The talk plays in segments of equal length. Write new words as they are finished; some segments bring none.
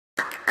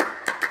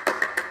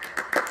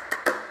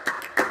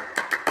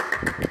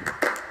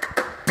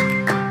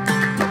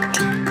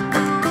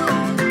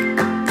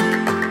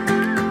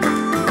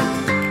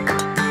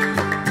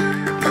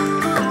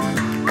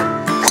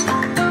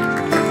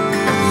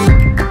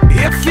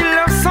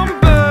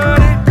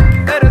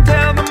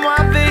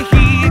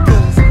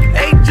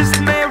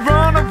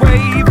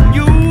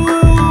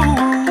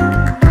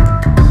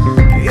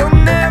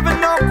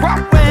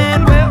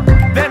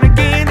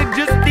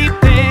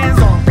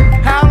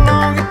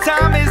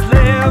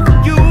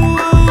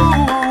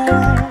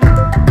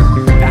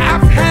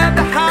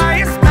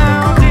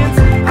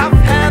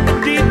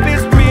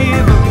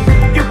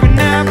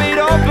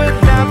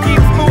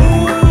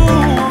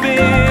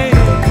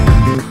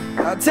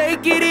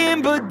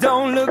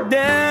don't look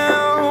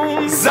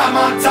down. 'Cause I'm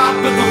on top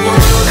of the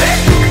world, eh?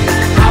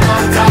 I'm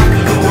on top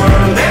of the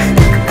world, eh?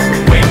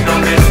 Waiting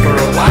on this for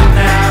a while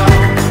now,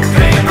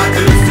 paying my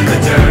dues to the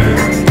dirt.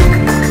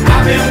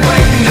 I've been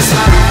waiting to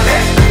smile,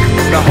 eh?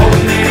 Been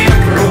holding it in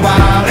for a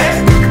while, eh?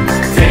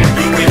 Take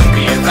you with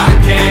me if I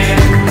can.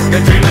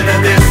 Been dreaming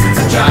of this since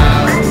a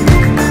child.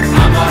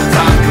 I'm on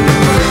top of the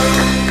world.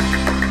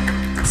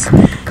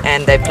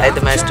 And they played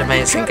the most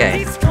amazing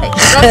game.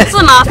 This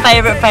is my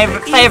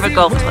favorite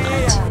golf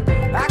tournament.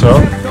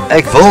 Zo?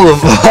 Ik wil hem,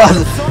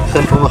 man.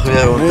 Voor me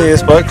weer. Nee, je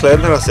is baie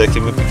kleiner dan ek. Jy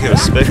moet 'n bietjie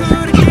respek.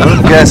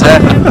 Guys, hè?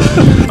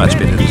 Much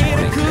better this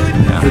morning.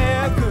 Yeah.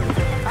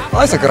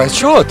 That's a great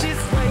shot.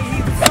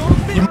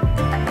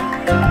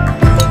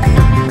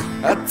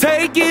 I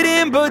take it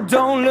in but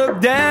don't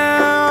look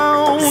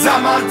down. 'Cause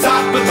I'm on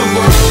top of the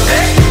world,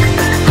 eh?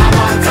 I'm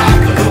on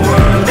top of the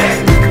world, eh?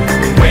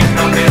 Waiting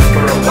on this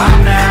for a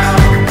while now,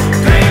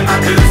 paying my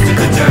dues to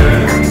the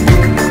dirt.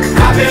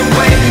 I've been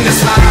waiting to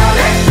smile,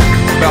 eh?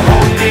 Been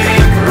holding it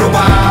in for a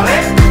while,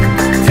 eh?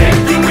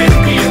 Take you with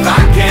me if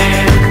I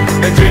can.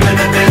 Been dreaming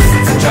of this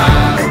since a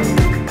child.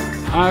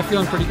 I'm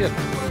feeling pretty good.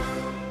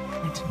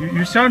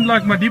 You sound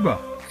like Madiba.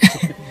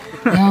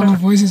 Yeah, my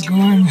voice is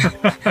gone.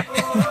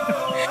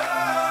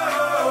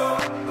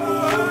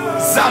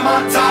 'Cause I'm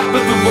on top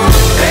of the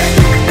world, eh?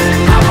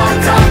 I'm on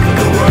top of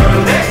the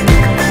world, eh?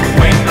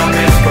 Waiting on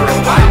this for a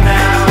while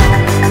now,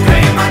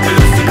 paying my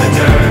dues to the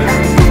dirt.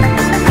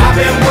 I've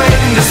been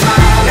waiting to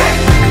smile, eh?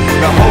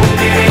 Been holding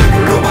it in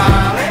for a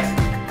while, eh?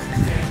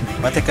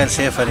 Wat ek kan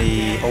sê van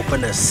die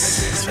Open is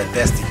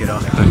fantastic, you know.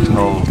 Ek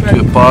nou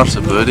 2 paars,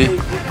 'n birdie.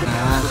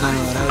 Ja, gaan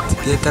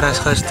alright. Beter as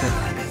gister.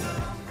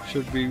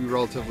 Should be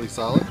relatively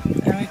solid.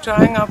 And we're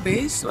trying our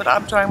best, but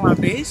I'm trying my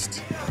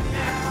best.